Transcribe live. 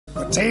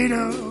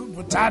Potato,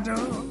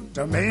 potato,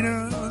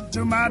 tomato,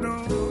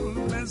 tomato,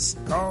 let's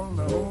call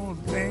the whole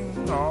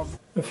thing off.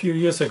 A few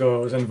years ago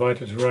I was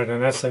invited to write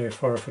an essay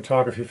for a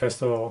photography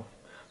festival.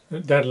 The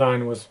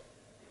deadline was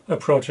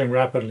approaching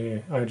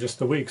rapidly. I had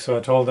just a week, so I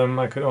told them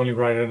I could only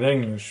write it in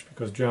English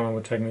because German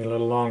would take me a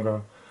little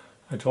longer.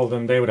 I told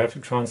them they would have to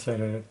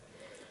translate it.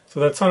 So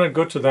that sounded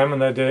good to them,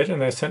 and they did,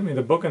 and they sent me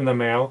the book in the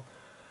mail.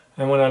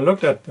 And when I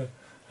looked at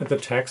the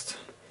text,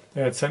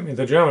 they had sent me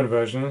the German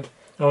version,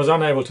 I was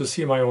unable to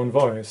see my own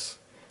voice.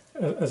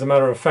 As a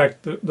matter of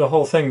fact, the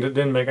whole thing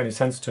didn't make any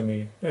sense to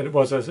me. It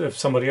was as if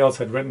somebody else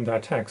had written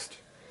that text.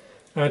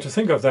 I had to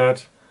think of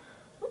that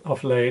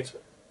of late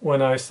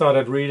when I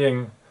started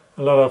reading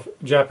a lot of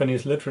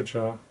Japanese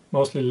literature,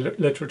 mostly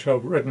literature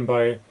written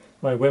by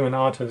women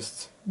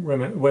artists,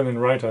 women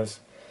writers.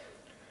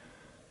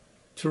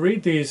 To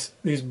read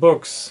these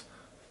books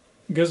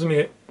gives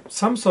me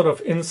some sort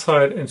of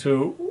insight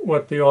into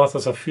what the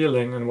authors are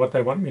feeling and what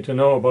they want me to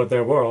know about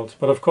their world.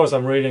 But of course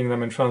I'm reading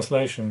them in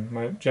translation.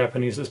 My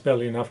Japanese is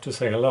barely enough to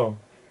say hello.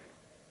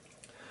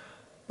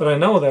 But I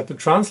know that the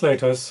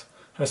translators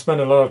have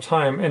spent a lot of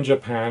time in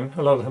Japan.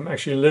 A lot of them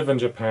actually live in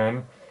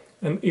Japan.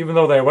 And even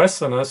though they're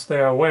Westerners, they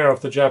are aware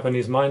of the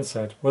Japanese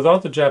mindset.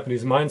 Without the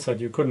Japanese mindset,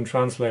 you couldn't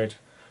translate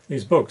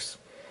these books.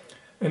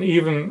 And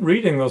even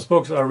reading those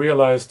books, I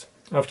realized,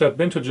 after I'd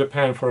been to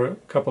Japan for a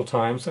couple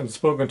times and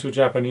spoken to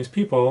Japanese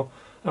people,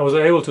 I was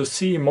able to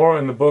see more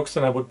in the books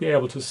than I would be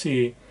able to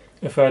see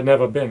if I had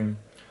never been.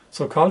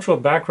 So cultural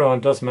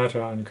background does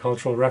matter, and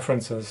cultural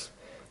references.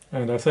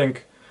 And I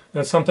think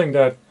that's something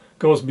that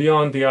goes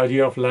beyond the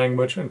idea of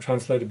language and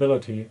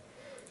translatability.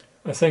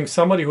 I think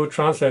somebody who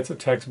translates a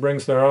text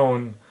brings their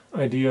own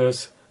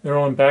ideas, their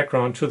own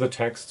background to the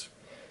text.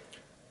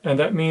 And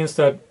that means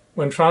that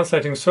when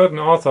translating certain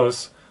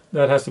authors,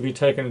 that has to be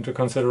taken into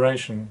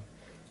consideration.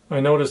 I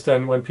noticed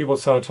then when people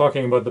started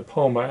talking about the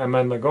poem by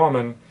Amanda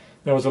Gorman,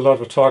 there was a lot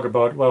of talk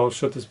about, well,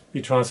 should this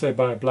be translated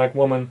by a black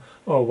woman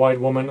or a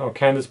white woman, or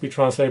can this be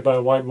translated by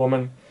a white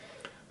woman?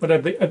 But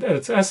at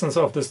its essence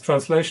of this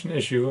translation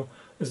issue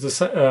is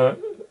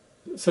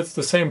sits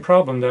the same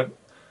problem that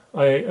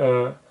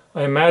I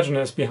imagine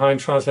is behind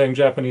translating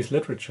Japanese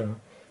literature.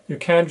 You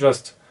can't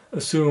just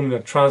assume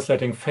that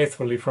translating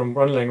faithfully from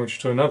one language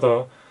to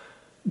another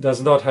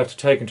does not have to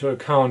take into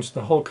account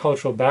the whole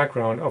cultural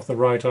background of the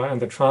writer and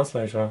the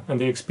translator,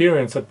 and the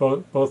experience that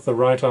both the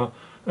writer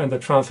and the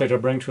translator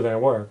bring to their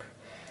work.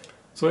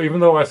 So even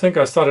though I think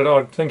I started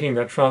out thinking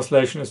that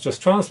translation is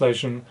just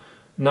translation,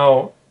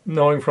 now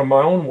knowing from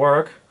my own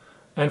work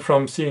and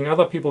from seeing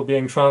other people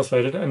being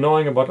translated and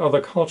knowing about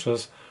other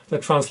cultures,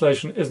 that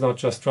translation is not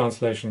just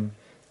translation.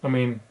 I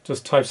mean,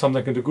 just type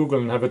something into Google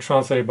and have it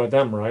translated by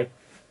them, right?